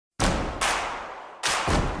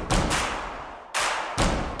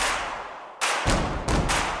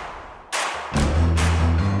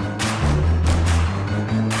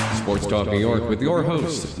Sports Talk New York with your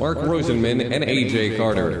hosts, Mark Rosenman and AJ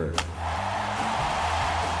Carter.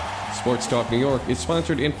 Sports Talk New York is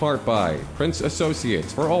sponsored in part by Prince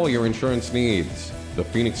Associates for all your insurance needs, the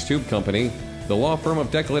Phoenix Tube Company, the law firm of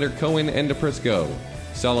Decletter Cohen and DePrisco,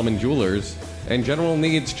 Solomon Jewelers, and General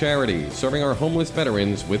Needs Charity, serving our homeless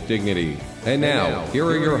veterans with dignity. And now, here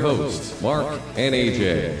are your hosts, Mark and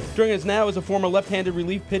AJ. Joining us now is a former left-handed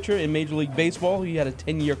relief pitcher in Major League Baseball. He had a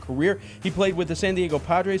 10-year career. He played with the San Diego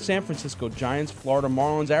Padres, San Francisco Giants, Florida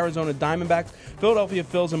Marlins, Arizona Diamondbacks, Philadelphia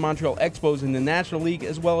Phils, and Montreal Expos in the National League,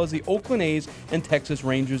 as well as the Oakland A's and Texas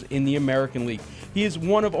Rangers in the American League. He is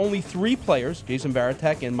one of only three players, Jason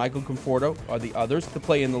Varitek and Michael Conforto are the others, to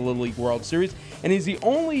play in the Little League World Series, and he's the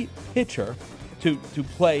only pitcher to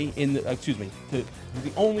play in the, the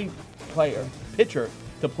only pitcher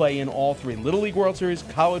to play in all three: Little League World Series,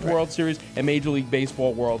 College World Series, and Major League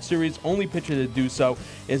Baseball World Series. Only pitcher to do so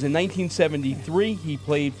is in 1973. He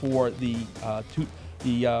played for the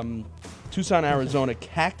Tucson, Arizona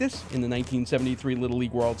Cactus in the 1973 Little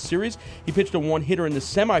League World Series. He pitched a one-hitter in the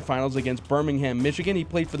semifinals against Birmingham, Michigan. He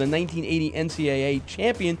played for the 1980 NCAA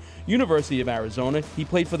champion University of Arizona. He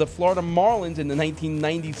played for the Florida Marlins in the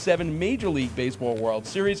 1997 Major League Baseball World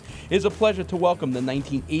Series. It is a pleasure to welcome the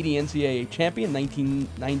 1980 NCAA champion,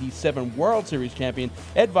 1997 World Series champion,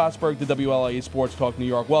 Ed Vosberg, to WLIE Sports Talk New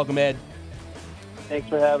York. Welcome, Ed. Thanks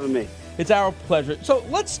for having me. It's our pleasure. So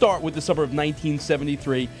let's start with the summer of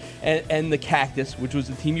 1973 and the Cactus, which was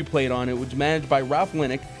the team you played on. It was managed by Ralph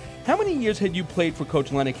Lennick. How many years had you played for Coach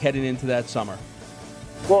Lennick heading into that summer?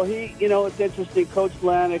 Well, it's interesting. Coach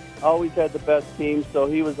Lennick always had the best team, so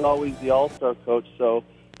he was always the all-star coach. So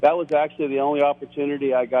that was actually the only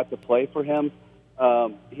opportunity I got to play for him.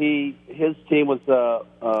 His team was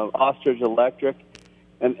Ostrich Electric.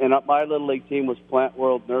 And my Little League team was Plant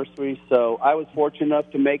World Nursery. So I was fortunate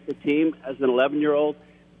enough to make the team as an 11-year-old.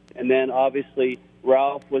 And then, obviously,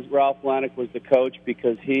 Ralph Lennick was the coach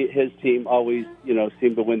because his team always,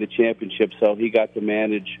 seemed to win the championship. So he got to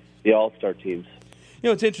manage the all-star teams.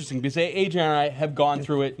 It's interesting because AJ and I have gone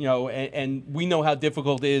through it, and we know how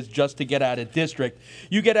difficult it is just to get out of district.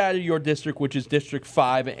 You get out of your district, which is District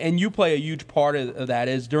 5, and you play a huge part of that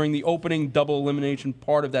is during the opening double elimination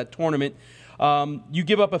part of that tournament. You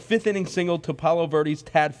give up a fifth-inning single to Palo Verde's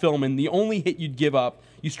Tad Philman, the only hit you'd give up.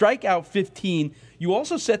 You strike out 15. You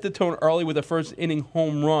also set the tone early with a first-inning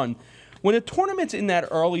home run. When a tournament's in that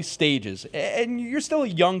early stages, and you're still a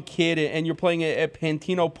young kid, and you're playing at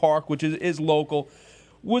Pantino Park, which is local,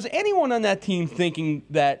 was anyone on that team thinking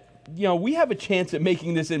that, we have a chance at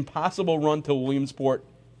making this impossible run to Williamsport?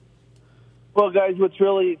 Well, guys, what's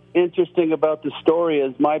really interesting about the story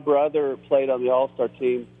is my brother played on the All-Star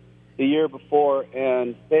team the year before,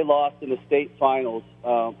 and they lost in the state finals.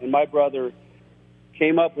 And my brother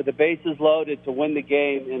came up with the bases loaded to win the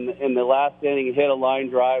game in the last inning. He hit a line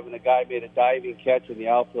drive, and the guy made a diving catch in the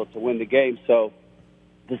outfield to win the game. So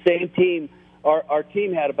the same team, our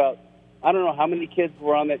team had about, I don't know how many kids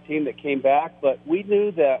were on that team that came back, but we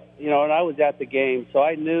knew that, and I was at the game, so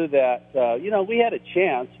I knew that, we had a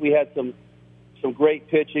chance. We had some great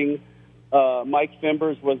pitching. Mike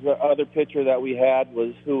Fimbers was the other pitcher that we had,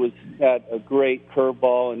 had a great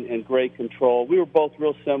curveball and great control. We were both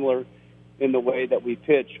real similar in the way that we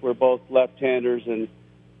pitched. We're both left-handers, and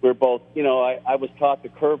we're both, I was taught the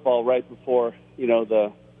curveball right before,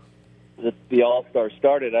 the All-Star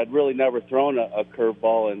started. I'd really never thrown a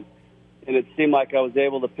curveball, and it seemed like I was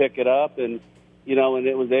able to pick it up, and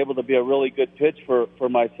it was able to be a really good pitch for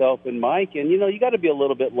myself and Mike. And, you got to be a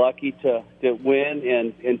little bit lucky to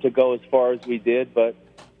win and to go as far as we did. But,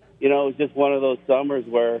 it was just one of those summers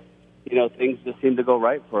where, things just seemed to go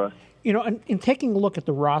right for us. In taking a look at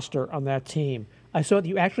the roster on that team, I saw that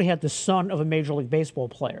you actually had the son of a Major League Baseball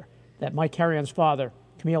player, that Mike Carrion's father,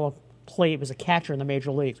 Camilo, played as a catcher in the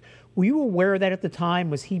major leagues. Were you aware of that at the time?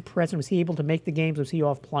 Was he present? Was he able to make the games? Was he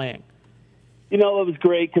off playing? It was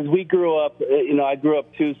great because we grew up, I grew up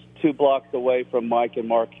two blocks away from Mike and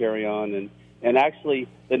Mark Carrion. And actually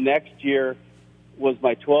the next year was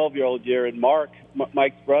my 12-year-old year, and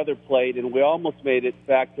Mike's brother played, and we almost made it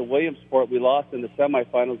back to Williamsport. We lost in the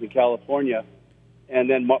semifinals in California. And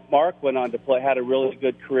then Mark went on to play, had a really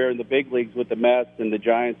good career in the big leagues with the Mets and the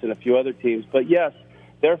Giants and a few other teams. But, yes,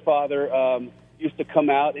 their father used to come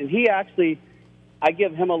out, and he actually – I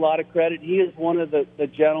give him a lot of credit. He is one of the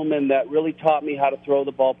gentlemen that really taught me how to throw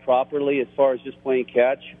the ball properly as far as just playing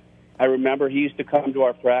catch. I remember he used to come to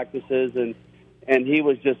our practices, and he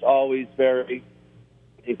was just always very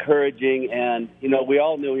encouraging. And, we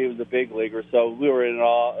all knew he was a big leaguer, so we were in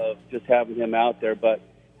awe of just having him out there. But,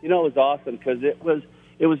 it was awesome because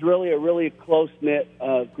it it was really a close-knit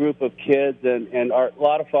group of kids, and a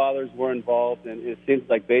lot of fathers were involved, and it seems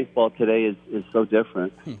like baseball today is so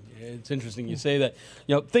different. It's interesting you say that.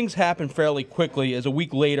 Things happen fairly quickly. As a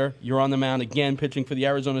week later, you're on the mound again pitching for the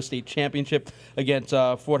Arizona State Championship against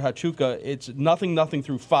Fort Huachuca. It's 0-0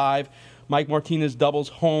 through 5. Mike Martinez doubles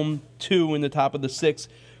home 2 in the top of the 6th.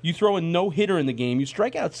 You throw a no-hitter in the game. You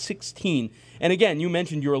strike out 16. And again, you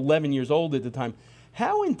mentioned you're 11 years old at the time.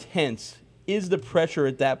 How intense is the pressure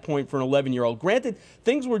at that point for an 11-year-old? Granted,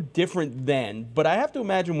 things were different then, but I have to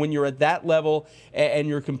imagine when you're at that level and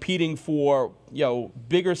you're competing for,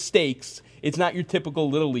 bigger stakes, it's not your typical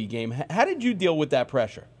Little League game. How did you deal with that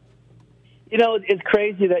pressure? It's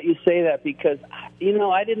crazy that you say that because, I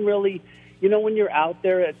didn't really, when you're out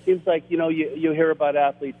there, it seems like, you hear about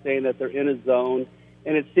athletes saying that they're in a zone,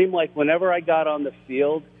 and it seemed like whenever I got on the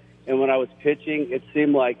field and when I was pitching, it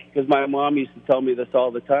seemed like, because my mom used to tell me this all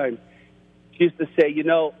the time, she used to say,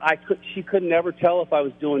 she could never tell if I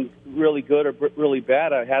was doing really good or really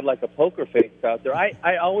bad. I had like a poker face out there.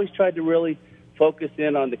 I always tried to really focus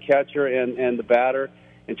in on the catcher and the batter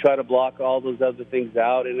and try to block all those other things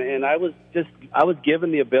out. And I was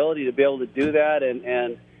given the ability to be able to do that.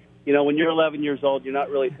 And when you're 11 years old, you're not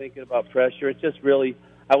really thinking about pressure. It's just really,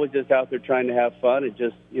 I was just out there trying to have fun and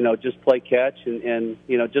just play catch and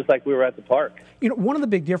just like we were at the park. One of the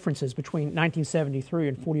big differences between 1973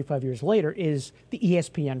 and 45 years later is the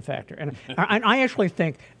ESPN factor. And I actually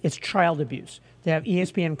think it's child abuse to have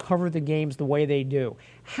ESPN cover the games the way they do.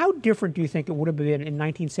 How different do you think it would have been in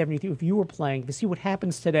 1973 if you were playing to see what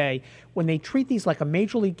happens today when they treat these like a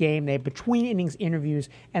major league game, they have between innings interviews,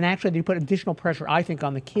 and actually they put additional pressure, I think,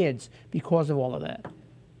 on the kids because of all of that?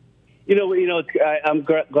 I'm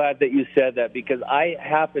glad that you said that because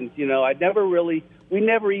we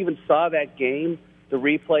never even saw that game, the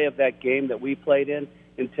replay of that game that we played in,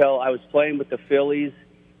 until I was playing with the Phillies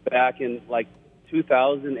back in like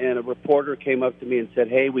 2000, and a reporter came up to me and said,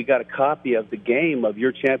 "Hey, we got a copy of the game, of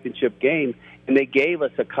your championship game," and they gave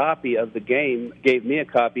us a copy of the game, gave me a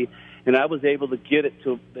copy, and I was able to get it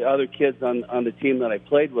to the other kids on the team that I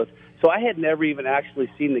played with. So I had never even actually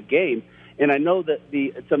seen the game. And I know that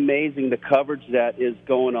it's amazing the coverage that is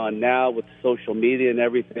going on now with social media and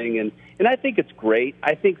everything, and I think it's great.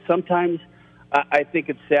 I think sometimes I think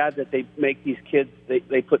it's sad that they make these kids,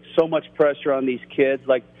 they put so much pressure on these kids,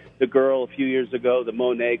 like the girl a few years ago, the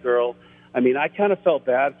Monet girl. I mean, I kind of felt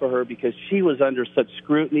bad for her because she was under such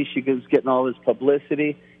scrutiny. She was getting all this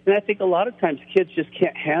publicity, and I think a lot of times kids just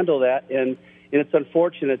can't handle that, and it's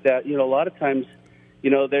unfortunate that, a lot of times,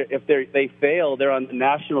 if they fail, they're on the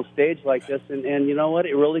national stage like this, and you know what?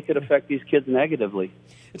 It really could affect these kids negatively.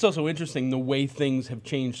 It's also interesting the way things have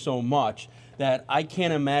changed so much that I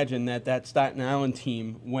can't imagine that Staten Island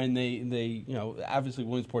team, when they obviously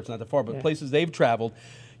Williamsport's not that far, but places they've traveled,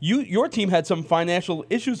 your team had some financial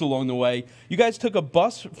issues along the way. You guys took a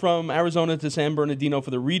bus from Arizona to San Bernardino for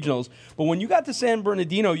the regionals, but when you got to San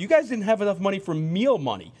Bernardino, you guys didn't have enough money for meal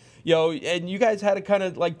money. And you guys had to kind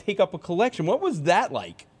of like take up a collection. What was that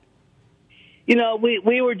like?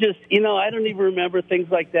 We were just, I don't even remember things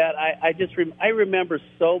like that. I remember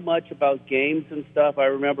so much about games and stuff. I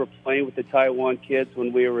remember playing with the Taiwan kids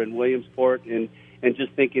when we were in Williamsport and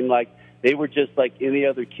just thinking like they were just like any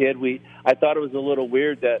other kid. I thought it was a little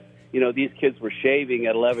weird that, these kids were shaving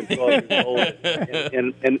at 11, 12 years old.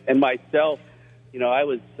 And myself, I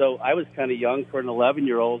was kind of young for an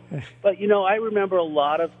 11-year-old, but I remember a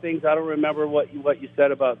lot of things. I don't remember what you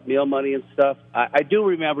said about meal money and stuff. I do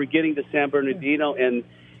remember getting to San Bernardino and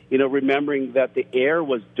remembering that the air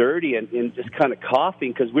was dirty and just kind of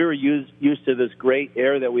coughing because we were used to this great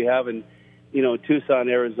air that we have in Tucson,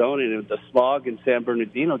 Arizona, and the smog in San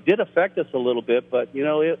Bernardino did affect us a little bit, but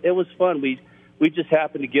it was fun. We just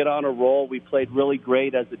happened to get on a roll. We played really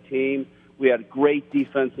great as a team. We had a great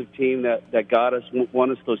defensive team that got us, won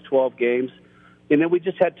us those 12 games. And then we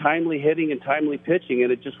just had timely hitting and timely pitching,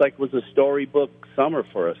 and it just was a storybook summer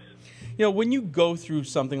for us. When you go through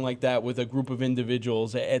something like that with a group of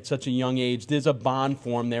individuals at such a young age, there's a bond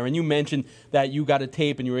formed there. And you mentioned that you got a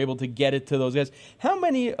tape and you were able to get it to those guys. How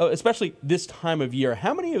many, especially this time of year,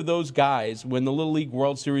 how many of those guys, when the Little League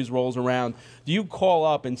World Series rolls around, do you call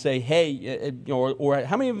up and say, hey, or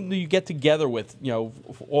how many of them do you get together with,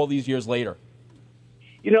 all these years later?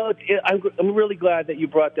 I'm really glad that you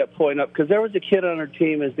brought that point up because there was a kid on our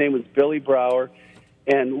team. His name was Billy Brower.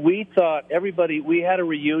 And we thought we had a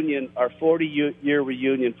reunion, our 40-year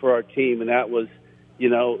reunion for our team, and that was,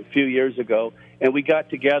 a few years ago. And we got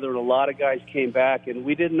together, and a lot of guys came back, and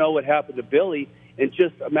we didn't know what happened to Billy. And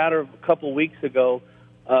just a matter of a couple weeks ago,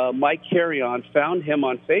 Mike Carrion found him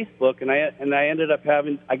on Facebook, and I ended up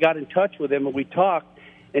I got in touch with him, and we talked.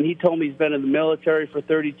 and he told me he's been in the military for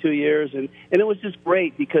 32 years, and it was just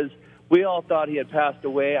great because we all thought he had passed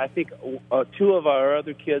away. I think 2 of our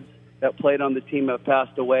other kids that played on the team have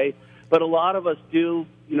passed away, but a lot of us do,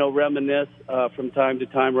 reminisce from time to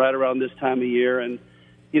time right around this time of year, and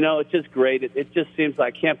it's just great. It just seems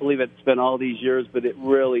like, I can't believe it's been all these years, but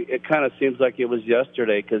it kind of seems like it was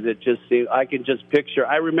yesterday because it just seems, I can just picture.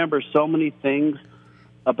 I remember so many things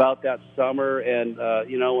about that summer, and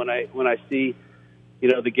when I see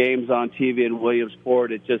the games on TV in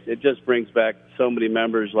Williamsport, it just brings back so many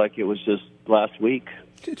memories like it was just last week.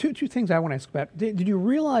 Two things I want to ask about. Did you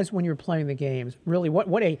realize when you were playing the games, really,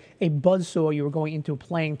 what a buzzsaw you were going into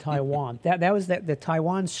playing Taiwan? That was the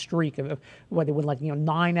Taiwan streak of what they would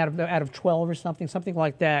 9 out of 12 or something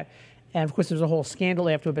like that. And of course, there was a whole scandal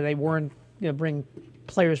after it, but they weren't bring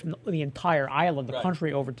players from the entire island, the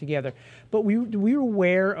country, over together. But were you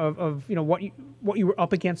aware of what you were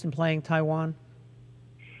up against in playing Taiwan?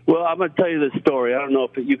 Well, I'm going to tell you this story. I don't know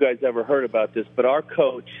if you guys ever heard about this, but our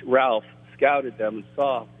coach Ralph scouted them and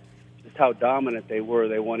saw just how dominant they were.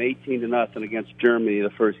 They won 18-0 against Germany the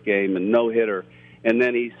first game and no hitter. And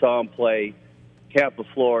then he saw them play Tampa,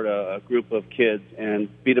 Florida, a group of kids, and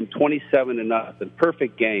beat them 27-0.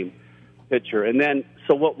 Perfect game, pitcher. And then,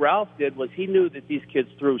 so what Ralph did was he knew that these kids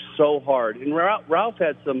threw so hard. And Ralph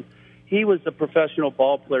had he was a professional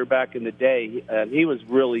ball player back in the day, and he was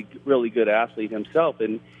really, really good athlete himself.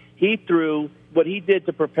 And he threw, what he did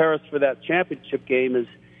to prepare us for that championship game is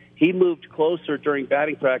he moved closer during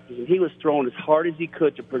batting practice, and he was throwing as hard as he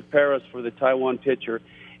could to prepare us for the Taiwan pitcher.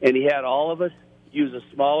 And he had all of us use a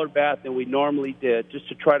smaller bat than we normally did just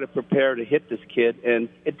to try to prepare to hit this kid. And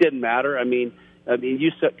it didn't matter. I mean,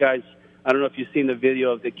 you guys, I don't know if you've seen the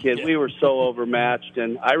video of the kid. Yeah. We were so overmatched.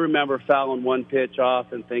 And I remember fouling one pitch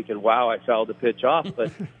off and thinking, wow, I fouled the pitch off.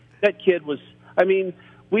 But that kid was,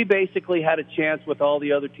 we basically had a chance with all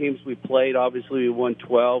the other teams we played. Obviously, we won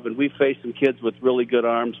 12, and we faced some kids with really good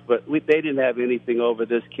arms, but they didn't have anything over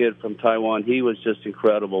this kid from Taiwan. He was just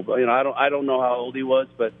incredible. But I don't know how old he was,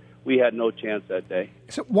 but we had no chance that day.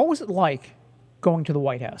 So, what was it like going to the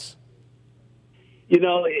White House?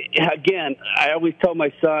 Again, I always tell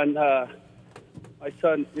my son. My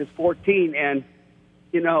son is 14, and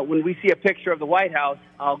when we see a picture of the White House,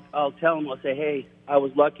 I'll tell him. I'll say, hey, I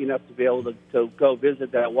was lucky enough to be able to go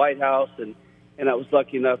visit that White House, and I was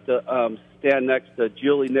lucky enough to stand next to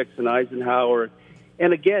Julie Nixon Eisenhower.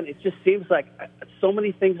 And again, it just seems like so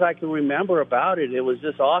many things I can remember about it. It was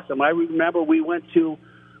just awesome. I remember we went to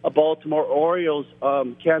a Baltimore Orioles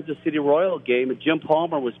Kansas City Royal game, and Jim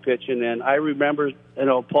Palmer was pitching, and I remember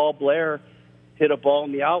Paul Blair hit a ball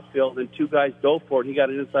in the outfield, and 2 guys dove for it. He got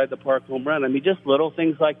an inside the park home run. Just little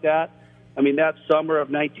things like that. That summer of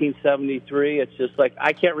 1973, it's just like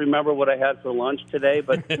I can't remember what I had for lunch today,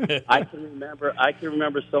 but I can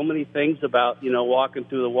remember so many things about walking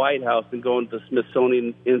through the White House and going to the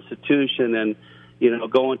Smithsonian Institution and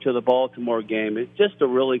going to the Baltimore game. It's just a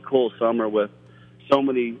really cool summer with so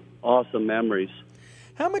many awesome memories.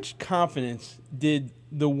 How much confidence did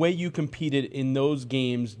the way you competed in those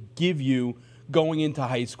games give you going into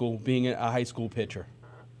high school, being a high school pitcher?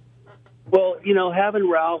 Well, having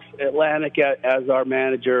Ralph Atlantic as our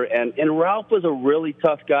manager, and Ralph was a really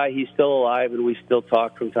tough guy. He's still alive, and we still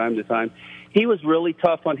talk from time to time. He was really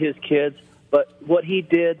tough on his kids, but what he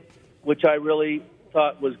did, which I really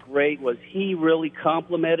thought was great, was he really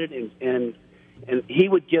complimented and he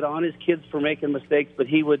would get on his kids for making mistakes, but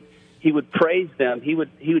he would praise them. He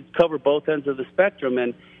would cover both ends of the spectrum,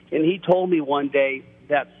 and he told me one day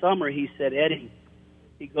that summer, he said, Eddie,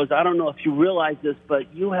 he goes, I don't know if you realize this,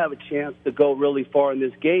 but you have a chance to go really far in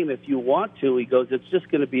this game if you want to. He goes, it's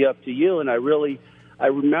just going to be up to you. And I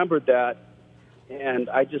remembered that, and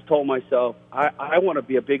I just told myself, I want to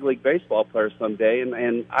be a big league baseball player someday.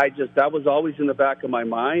 And that was always in the back of my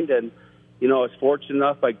mind. And, I was fortunate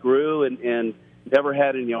enough, I grew and never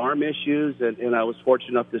had any arm issues. And I was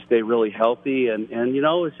fortunate enough to stay really healthy. And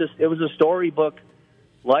it was a storybook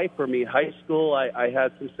life for me. High school, I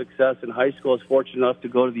had some success in high school. I was fortunate enough to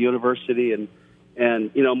go to the university, and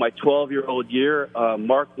my 12-year-old year,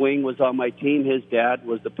 Mark Wing was on my team. His dad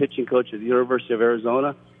was the pitching coach at the University of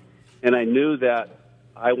Arizona, and I knew that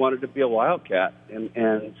I wanted to be a Wildcat.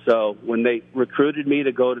 And so when they recruited me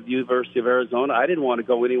to go to the University of Arizona, I didn't want to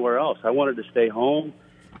go anywhere else. I wanted to stay home.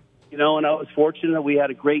 And I was fortunate that we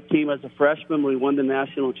had a great team as a freshman. We won the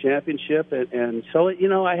national championship, and so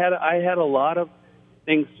I had a lot of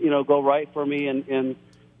things, go right for me in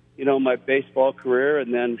my baseball career,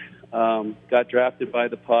 and then got drafted by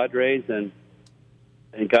the Padres and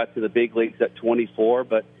got to the big leagues at 24.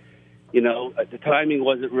 But The timing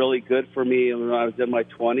wasn't really good for me when I was in my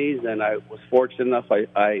 20s, and I was fortunate enough.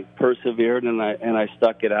 I persevered and I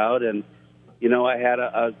stuck it out, and I had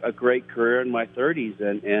a great career in my 30s,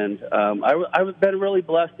 and I've been really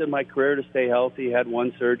blessed in my career to stay healthy. Had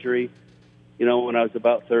one surgery, when I was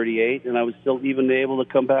about 38, and I was still even able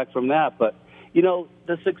to come back from that. But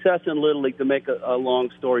the success in Little League, to make a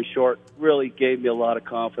long story short, really gave me a lot of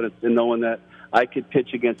confidence in knowing that I could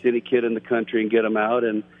pitch against any kid in the country and get them out.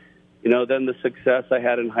 And then the success I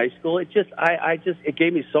had in high school, it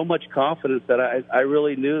gave me so much confidence that I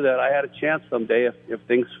really knew that I had a chance someday if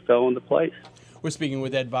things fell into place. We're speaking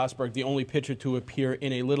with Ed Vosburgh, the only pitcher to appear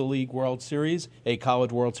in a Little League World Series, a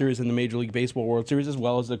College World Series, and the Major League Baseball World Series, as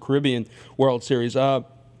well as the Caribbean World Series.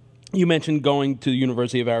 You mentioned going to the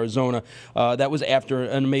University of Arizona. That was after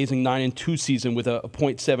an amazing 9-2 season with a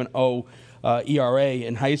 .70 ERA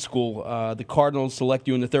in high school. The Cardinals select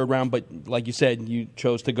you in the third round, but like you said, you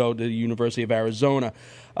chose to go to the University of Arizona.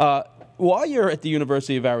 While you're at the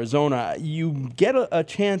University of Arizona, you get a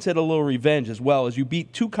chance at a little revenge as well, as you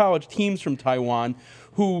beat two college teams from Taiwan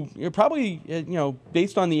who probably,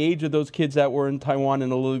 based on the age of those kids that were in Taiwan in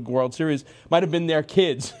the Little League World Series, might have been their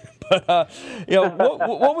kids. But,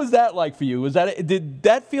 what was that like for you? Did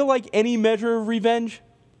that feel like any measure of revenge?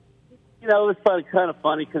 It was kind of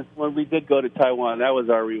funny because when we did go to Taiwan, that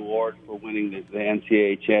was our reward for winning the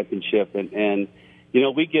NCAA championship. And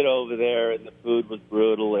we get over there and the food was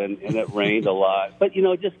brutal and it rained a lot. But,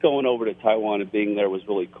 just going over to Taiwan and being there was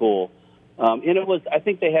really cool. And I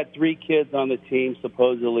think they had 3 kids on the team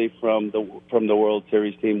supposedly from the World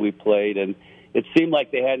Series team we played. And it seemed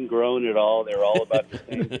like they hadn't grown at all. They were all about the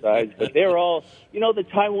same size. But they were all, the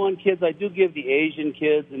Taiwan kids, I do give the Asian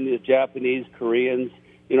kids and the Japanese, Koreans.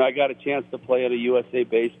 I got a chance to play on a USA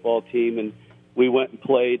baseball team, and we went and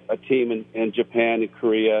played a team in Japan and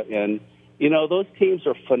Korea. And, those teams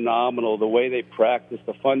are phenomenal, the way they practice,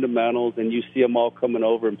 the fundamentals, and you see them all coming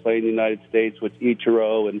over and playing in the United States with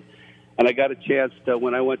Ichiro. And I got a chance to,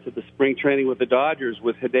 when I went to the spring training with the Dodgers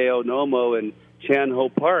with Hideo Nomo and Chan Ho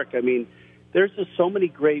Park, there's just so many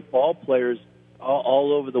great ball players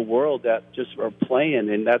all over the world that just are playing,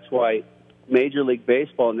 and that's why Major League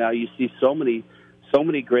Baseball now, you see so many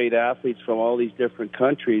great athletes from all these different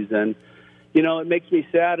countries. And, it makes me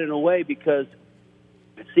sad in a way because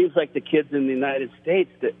it seems like the kids in the United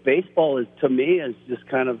States, that baseball is, to me, is just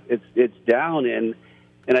kind of, it's down. And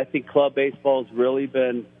I think club baseball has really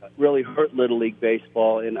hurt Little League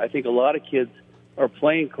Baseball. And I think a lot of kids are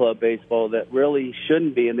playing club baseball that really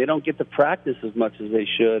shouldn't be, and they don't get to practice as much as they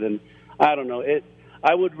should. And I don't know,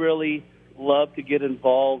 I would really love to get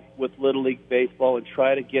involved with Little League Baseball and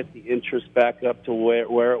try to get the interest back up to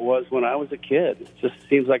where it was when I was a kid. It just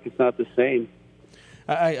seems like it's not the same.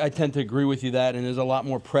 I tend to agree with you that, and there's a lot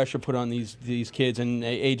more pressure put on these kids. And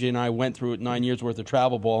AJ and I went through it 9 years worth of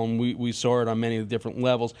travel ball, and we saw it on many different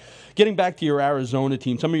levels. Getting back to your Arizona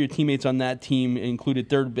team, some of your teammates on that team included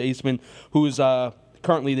third baseman who's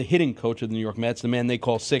currently the hitting coach of the New York Mets, the man they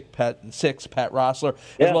call Pat Rossler,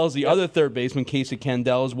 as well as the other third baseman, Casey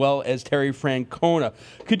Candaele, as well as Terry Francona.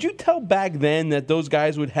 Could you tell back then that those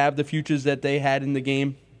guys would have the futures that they had in the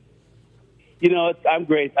game? I'm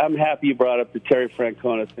great. I'm happy you brought up the Terry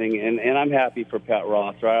Francona thing, and I'm happy for Pat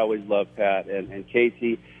Rossler. I always loved Pat. And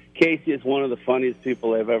Casey is one of the funniest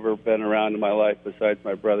people I've ever been around in my life besides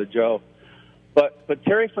my brother Joe. But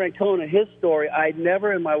Terry Francona, his story, I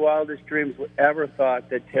never in my wildest dreams ever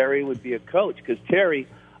thought that Terry would be a coach, because Terry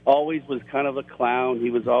always was kind of a clown.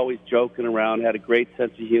 He was always joking around, had a great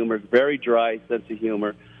sense of humor, very dry sense of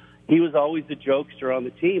humor. He was always a jokester on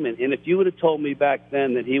the team. And if you would have told me back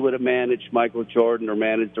then that he would have managed Michael Jordan or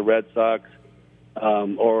managed the Red Sox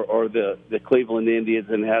or the Cleveland Indians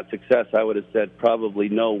and had success, I would have said probably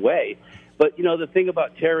no way. But, the thing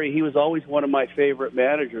about Terry, he was always one of my favorite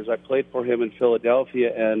managers. I played for him in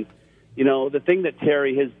Philadelphia. And, the thing that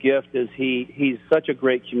Terry, his gift is he's such a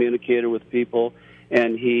great communicator with people.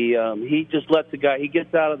 And he just lets the guy, he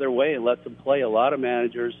gets out of their way and lets them play. A lot of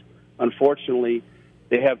managers, unfortunately,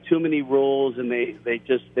 they have too many rules, and they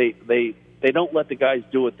don't let the guys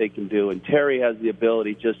do what they can do. And Terry has the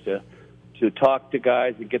ability just to talk to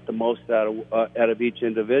guys and get the most out of each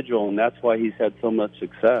individual, and that's why he's had so much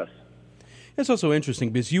success. It's also interesting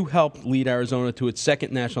because you helped lead Arizona to its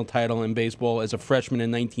second national title in baseball as a freshman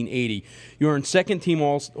in 1980. You earned second-team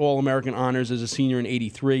All-American honors as a senior in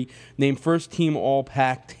 83, named first-team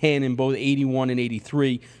All-Pac-10 in both 81 and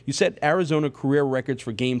 83. You set Arizona career records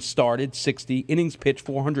for games started, 60, innings pitched,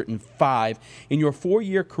 405. In your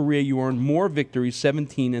 4-year career, you earned more victories,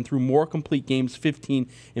 17, and threw more complete games, 15,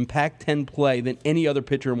 in Pac-10 play than any other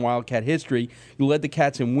pitcher in Wildcat history. You led the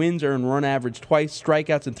Cats in wins, earned run average twice,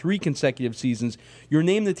 strikeouts in 3 consecutive seasons. You were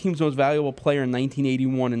named the team's most valuable player in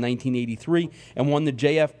 1981 and 1983 and won the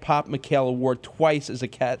J.F. Pop McHale Award twice as a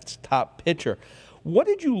Cats top pitcher. What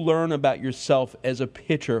did you learn about yourself as a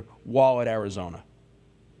pitcher while at Arizona?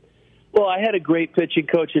 Well, I had a great pitching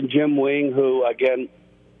coach in Jim Wing, who, again,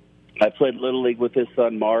 I played Little League with his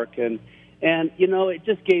son, Mark. And it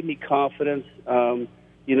just gave me confidence,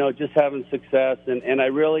 just having success. And I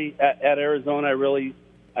really, at Arizona, I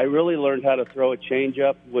really learned how to throw a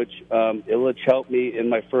changeup, which helped me in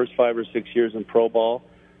my first 5 or 6 years in pro ball,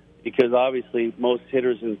 because obviously most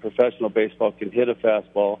hitters in professional baseball can hit a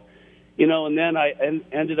fastball. And then I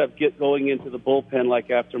ended up going into the bullpen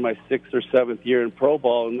like after my 6th or 7th year in pro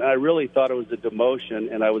ball, and I really thought it was a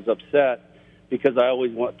demotion, and I was upset because I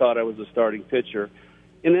always thought I was a starting pitcher.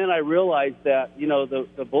 And then I realized that,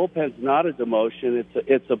 the bullpen's not a demotion.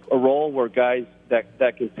 It's a role where guys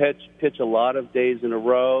that can pitch a lot of days in a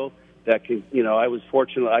row, that can, I was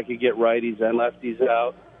fortunate I could get righties and lefties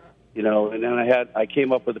out, and then I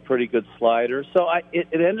came up with a pretty good slider. So it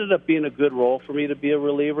ended up being a good role for me to be a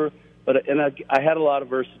reliever, I had a lot of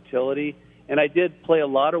versatility. And I did play a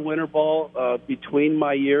lot of winter ball between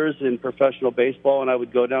my years in professional baseball, and I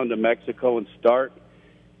would go down to Mexico and start,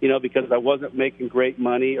 because I wasn't making great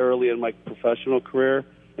money early in my professional career.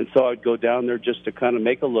 And so I'd go down there just to kind of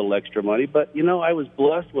make a little extra money. But, I was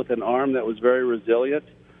blessed with an arm that was very resilient.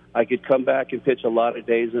 I could come back and pitch a lot of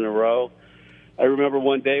days in a row. I remember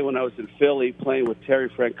one day when I was in Philly playing with Terry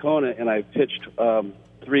Francona, and I pitched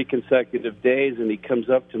 3 consecutive days, and he comes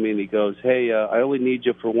up to me and he goes, "Hey, I only need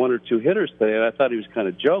you for 1 or 2 hitters today." And I thought he was kind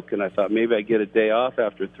of joking. I thought maybe I'd get a day off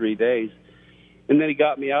after 3 days. And then he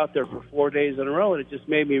got me out there for 4 days in a row, and it just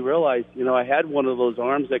made me realize, I had one of those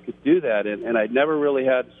arms that could do that, and I'd never really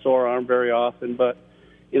had a sore arm very often, but,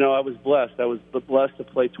 I was blessed. I was blessed to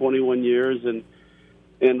play 21 years and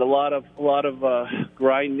a lot of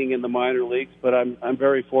grinding in the minor leagues, but I'm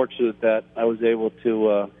very fortunate that I was able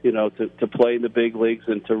to, to play in the big leagues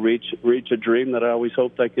and to reach a dream that I always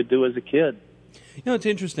hoped I could do as a kid. It's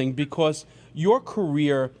interesting because your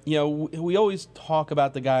career, we always talk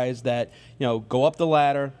about the guys that, go up the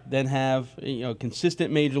ladder, then have,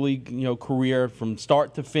 consistent major league, career from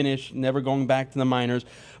start to finish, never going back to the minors.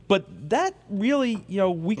 But that really,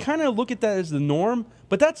 we kind of look at that as the norm,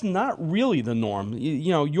 but that's not really the norm.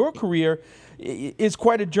 Your career is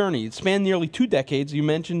quite a journey. It spanned nearly 2 decades. We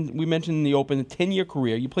mentioned in the open a 10-year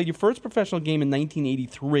career. You played your first professional game in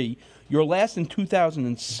 1983, your last in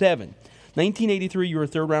 2007. 1983, you were a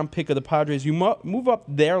 3rd-round pick of the Padres. You move up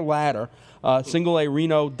their ladder, Single-A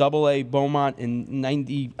Reno, Double-A Beaumont in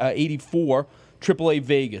 84, Triple-A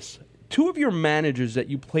Vegas. 2 of your managers that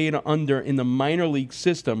you played under in the minor league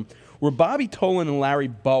system were Bobby Tolan and Larry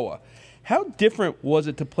Bowa. How different was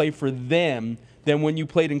it to play for them than when you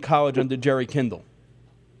played in college under Jerry Kindle?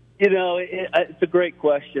 It's a great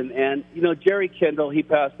question. And, Jerry Kindle, he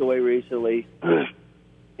passed away recently,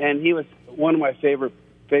 and he was one of my favorite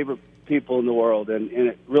people in the world, and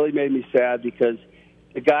it really made me sad because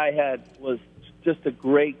the guy was just a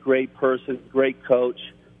great person, great coach,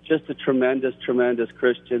 just a tremendous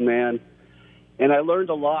Christian man. And I learned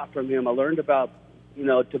a lot from him. I learned about,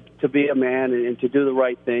 to be a man and to do the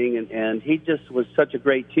right thing, and he just was such a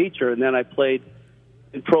great teacher. And then I played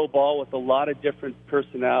in pro ball with a lot of different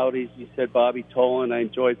personalities. You said Bobby Tolan. I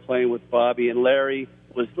enjoyed playing with Bobby, and Larry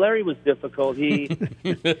was difficult. Larry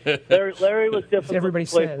was difficult everybody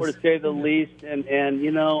to play says. for, to say the least. And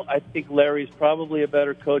I think Larry's probably a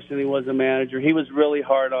better coach than he was a manager. He was really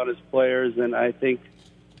hard on his players, and I think,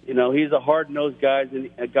 he's a hard-nosed guy, and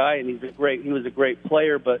he was a great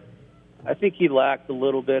player, but I think he lacked a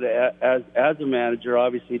little bit as a manager.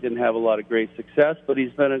 Obviously, he didn't have a lot of great success, but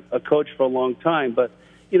he's been a coach for a long time. But,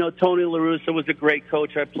 Tony La Russa was a great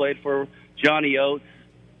coach. I played for Johnny Oates.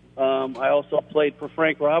 I also played for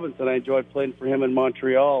Frank Robinson. I enjoyed playing for him in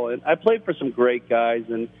Montreal. And I played for some great guys,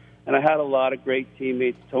 and I had a lot of great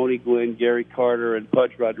teammates, Tony Gwynn, Gary Carter, and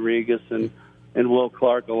Pudge Rodriguez, and Will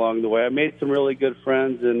Clark along the way. I made some really good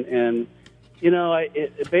friends, and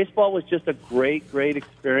baseball was just a great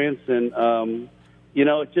experience, and,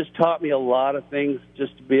 it just taught me a lot of things,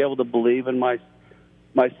 just to be able to believe in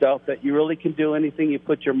myself that you really can do anything you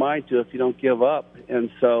put your mind to if you don't give up.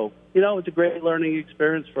 And so, it was a great learning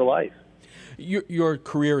experience for life. Your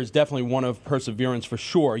career is definitely one of perseverance for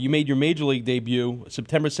sure. You made your major league debut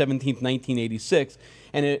September 17th, 1986,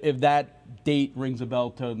 and if that date rings a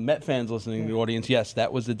bell to Met fans listening to the audience, yes,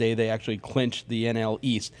 that was the day they actually clinched the NL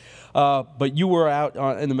East. But you were out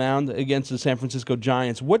in the mound against the San Francisco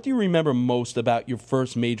Giants. What do you remember most about your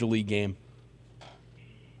first major league game?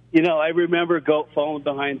 I remember falling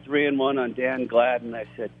behind 3-1 on Dan Gladden. I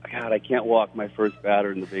said, God, I can't walk my first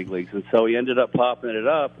batter in the big leagues. And so he ended up popping it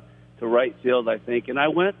up to right field, I think. And I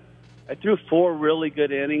threw 4 really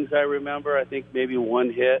good innings, I remember. I think maybe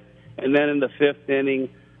 1 hit. And then in the 5th inning,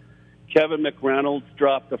 Kevin McReynolds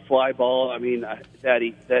dropped a fly ball, that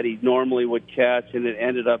he normally would catch, and it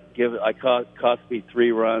ended up cost me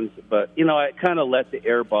 3 runs. But, I kind of let the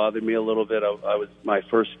air bother me a little bit. I was my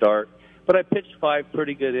first start. But I pitched 5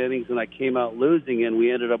 pretty good innings, and I came out losing, and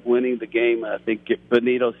we ended up winning the game. I think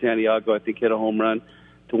Benito Santiago, hit a home run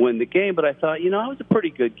to win the game. But I thought, it was a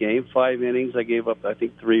pretty good game. 5 innings. I gave up,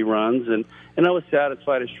 3 runs, and I was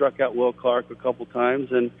satisfied. I struck out Will Clark a couple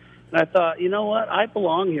times, and I thought, you know what? I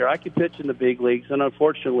belong here. I could pitch in the big leagues. And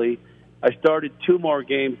unfortunately, I started 2 more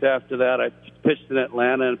games after that. I pitched in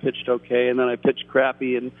Atlanta and pitched okay, and then I pitched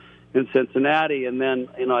crappy in Cincinnati. And then,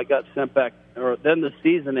 I got sent back, or then the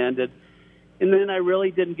season ended. And then I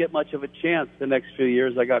really didn't get much of a chance the next few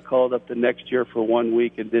years. I got called up the next year for 1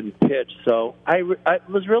 week and didn't pitch. So it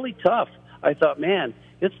was really tough. I thought, man,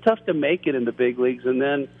 it's tough to make it in the big leagues. And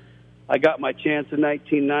then I got my chance in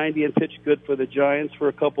 1990 and pitched good for the Giants for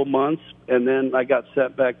a couple months. And then I got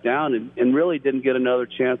sent back down and really didn't get another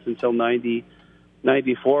chance until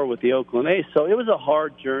 94 with the Oakland A's. So it was a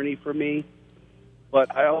hard journey for me.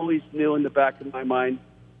 But I always knew in the back of my mind,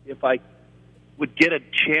 if I would get a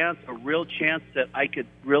real chance that I could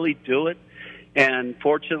really do it. And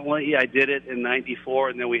fortunately, I did it in 94,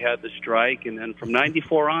 and then we had the strike. And then from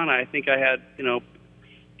 94 on, I think I had,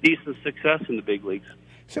 decent success in the big leagues.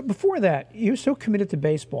 So before that, you were so committed to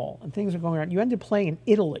baseball, and things are going on. You ended up playing in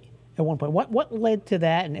Italy at one point. What led to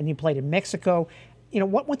that? And you played in Mexico.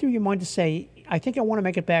 What went through your mind to say, I think I want to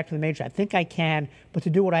make it back to the major. I think I can, but to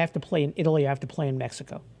do what I have to play in Italy, I have to play in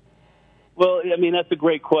Mexico. Well, that's a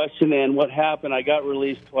great question. And what happened, I got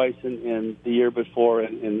released twice in the year before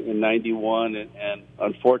in 91, and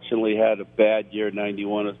unfortunately had a bad year.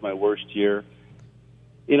 91 was my worst year.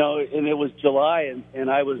 And it was July, and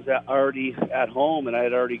I was already at home, and I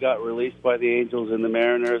had already got released by the Angels and the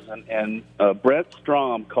Mariners. And Brent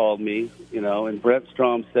Strom called me, and Brent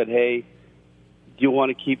Strom said, hey, do you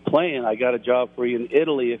want to keep playing? I got a job for you in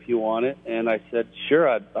Italy if you want it. And I said, sure,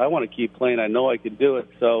 I want to keep playing. I know I can do it.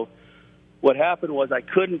 So what happened was I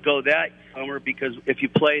couldn't go that summer because if you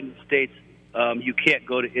play in the States, you can't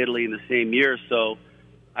go to Italy in the same year. So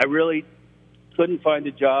I really couldn't find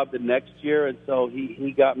a job the next year, and so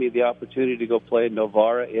he got me the opportunity to go play in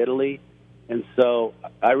Novara, Italy. And so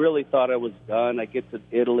I really thought I was done. I get to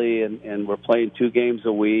Italy, and we're playing 2 games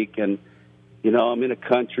a week, and I'm in a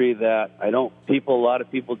country that a lot of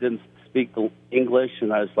people didn't speak English,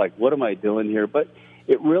 and I was like, what am I doing here? But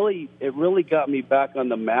it really got me back on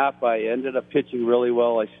the map. I ended up pitching really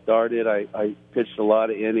well. I pitched a lot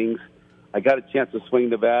of innings. I got a chance to swing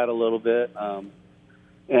the bat a little bit.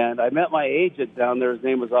 And I met my agent down there. His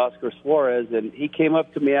name was Oscar Suarez, and he came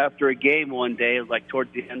up to me after a game one day, it was like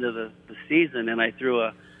towards the end of the season, and I threw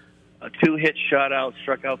a 2-hit shutout,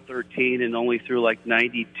 struck out 13, and only threw like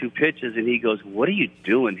 92 pitches. And he goes, what are you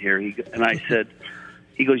doing here? And I said,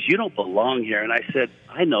 he goes, you don't belong here. And I said,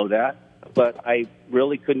 I know that, but I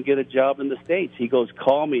really couldn't get a job in the States. He goes,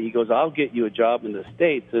 call me. He goes, I'll get you a job in the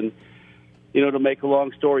States. And, to make a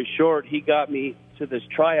long story short, he got me to this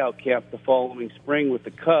tryout camp the following spring with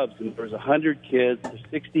the Cubs, and there's 100 kids, there's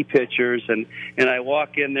 60 pitchers, and I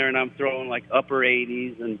walk in there and I'm throwing like upper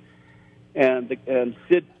 80s, and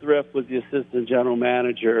Sid Thrift was the assistant general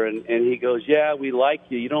manager, and he goes, yeah, we like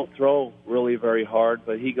you. You don't throw really very hard,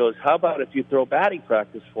 but he goes, how about if you throw batting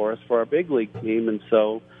practice for us for our big league team? And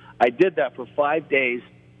so I did that for 5 days,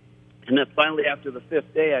 and then finally after the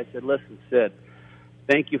 5th day I said, listen, Sid,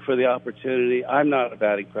 thank you for the opportunity. I'm not a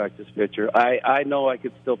batting practice pitcher. I know I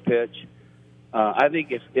could still pitch. I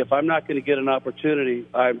think if I'm not going to get an opportunity,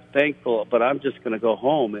 I'm thankful, but I'm just going to go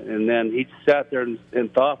home. And then he sat there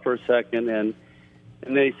and thought for a second, and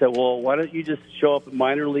then he said, well, why don't you just show up at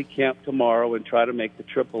minor league camp tomorrow and try to make the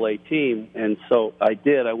AAA team? And so I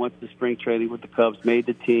did. I went to spring training with the Cubs, made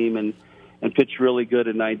the team, and pitched really good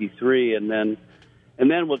in 93. And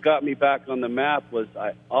then what got me back on the map was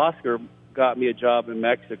Oscar got me a job in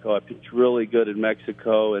Mexico. I pitched really good in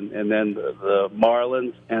Mexico, and then the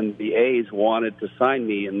Marlins and the A's wanted to sign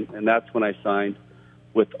me, and that's when I signed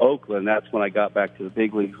with Oakland. That's when I got back to the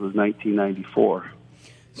big leagues, was 1994.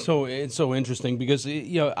 So it's so interesting because,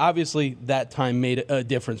 obviously that time made a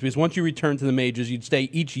difference, because once you returned to the majors, you'd stay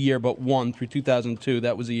each year but one through 2002.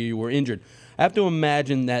 That was the year you were injured. I have to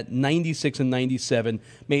imagine that 96 and 97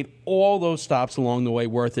 made all those stops along the way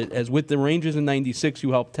worth it, as with the Rangers in 96,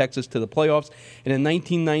 you helped Texas to the playoffs, and in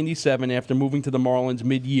 1997, after moving to the Marlins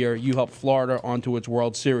mid-year, you helped Florida onto its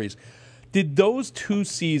World Series. Did those 2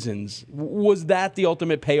 seasons, was that the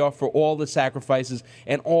ultimate payoff for all the sacrifices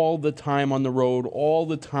and all the time on the road, all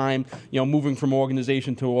the time, moving from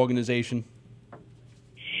organization to organization?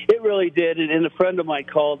 It really did. And a friend of mine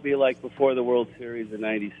called me before the World Series in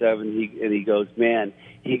 97. He goes, man,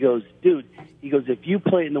 dude, if you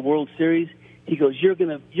play in the World Series, he goes, you're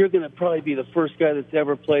gonna probably be the first guy that's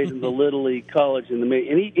ever played in the Little League, college, and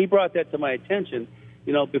he brought that to my attention.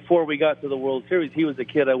 Before we got to the World Series, he was a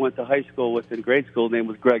kid I went to high school with in grade school. His name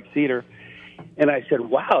was Greg Cedar. And I said,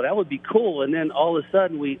 wow, that would be cool. And then all of a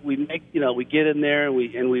sudden we get in there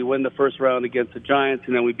and we win the first round against the Giants,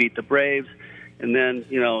 and then we beat the Braves. And then,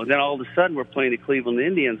 then all of a sudden we're playing the Cleveland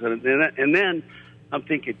Indians. And then I'm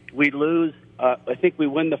thinking, we lose. I think we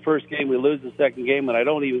win the first game, we lose the second game, and I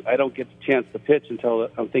don't get the chance to pitch until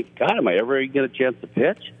I'm thinking, God, am I ever going to get a chance to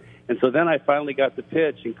pitch? And so then I finally got to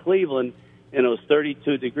pitch in Cleveland, and it was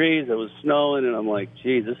 32 degrees. It was snowing, and I'm like,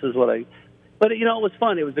 geez, this is what But, it was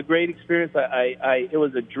fun. It was a great experience. It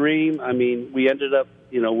was a dream. I mean, we ended up,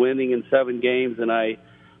 winning in 7 games, and I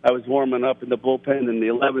was warming up in the bullpen in the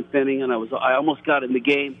 11th inning, and I almost got in the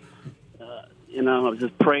game. I was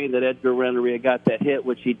just praying that Edgar Renteria got that hit,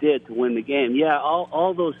 which he did, to win the game. Yeah,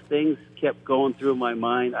 all those things kept going through my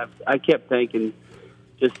mind. I kept thinking,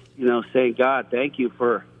 just, saying, God, thank you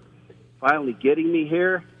for finally getting me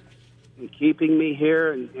here and keeping me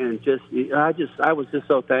here, and I was just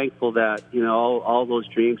so thankful that all those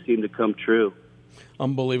dreams seemed to come true.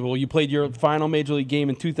 Unbelievable. You played your final Major League game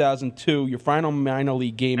in 2002, your final minor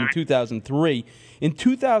league game in 2003. In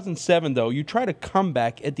 2007, though, you tried a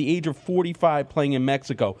comeback at the age of 45 playing in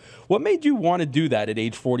Mexico. What made you want to do that at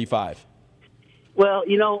age 45? Well,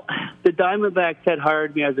 the Diamondbacks had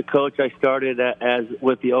hired me as a coach. I started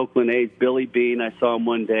with the Oakland A's. Billy Beane, I saw him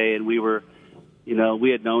one day, and we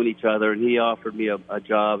had known each other, and he offered me a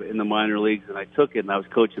job in the minor leagues, and I took it, and I was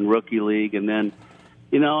coaching rookie league. And then,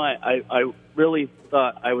 I really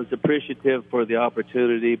thought I was appreciative for the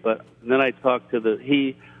opportunity, but then I talked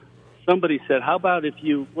to somebody said, how about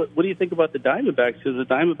what do you think about the Diamondbacks? Because the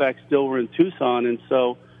Diamondbacks still were in Tucson, and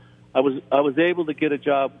so I was able to get a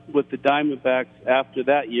job with the Diamondbacks after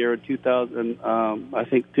that year in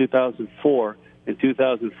 2004. In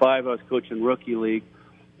 2005, I was coaching rookie league,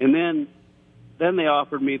 and then they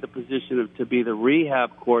offered me the position to be the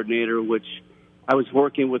rehab coordinator, which I was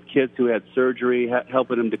working with kids who had surgery,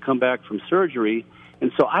 helping them to come back from surgery.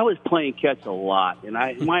 And so I was playing catch a lot, and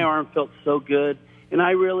my arm felt so good. And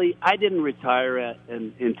I didn't retire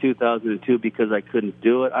in 2002 because I couldn't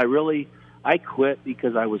do it. I quit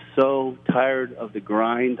because I was so tired of the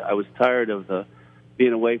grind. I was tired of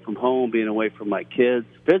being away from home, being away from my kids.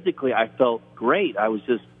 Physically, I felt great. I was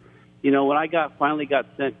just, when I finally got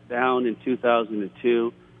sent down in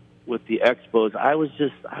 2002 with the Expos, I was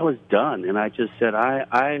done, and I just said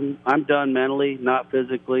I'm done mentally, not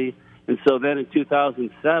physically. And so then in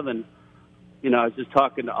 2007, I was just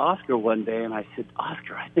talking to Oscar one day, and I said,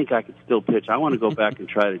 Oscar, I think I could still pitch. I want to go back and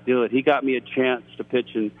try to do it. He got me a chance to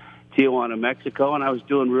pitch in Tijuana, Mexico, and I was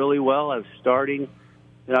doing really well. I was starting,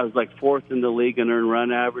 and I was like 4th in the league in earned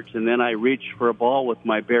run average, and then I reached for a ball with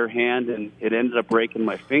my bare hand, and it ended up breaking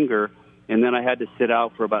my finger, and then I had to sit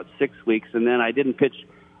out for about 6 weeks, and then I didn't pitch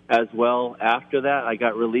as well after that. I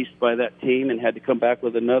got released by that team and had to come back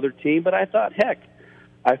with another team, but I thought, heck,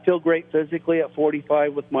 I feel great physically at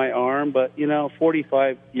 45 with my arm, but,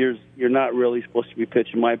 45 years, you're not really supposed to be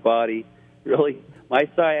pitching. My body, really, my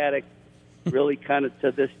sciatic really kind of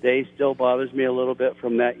to this day still bothers me a little bit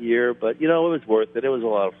from that year, but, it was worth it. It was a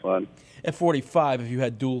lot of fun. At 45, if you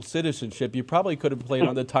had dual citizenship, you probably could have played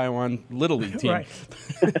on the Taiwan Little League team. Right.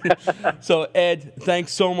 So, Ed,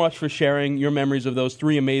 thanks so much for sharing your memories of those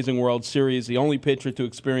 3 amazing World Series, the only pitcher to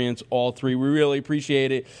experience all 3. We really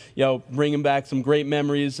appreciate it, bringing back some great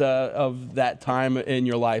memories of that time in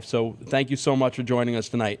your life. So thank you so much for joining us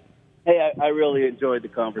tonight. Hey, I really enjoyed the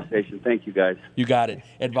conversation. Thank you, guys. You got it.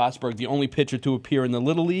 Ed Vosburgh, the only pitcher to appear in the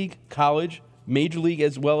Little League, College, Major League,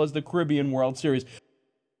 as well as the Caribbean World Series.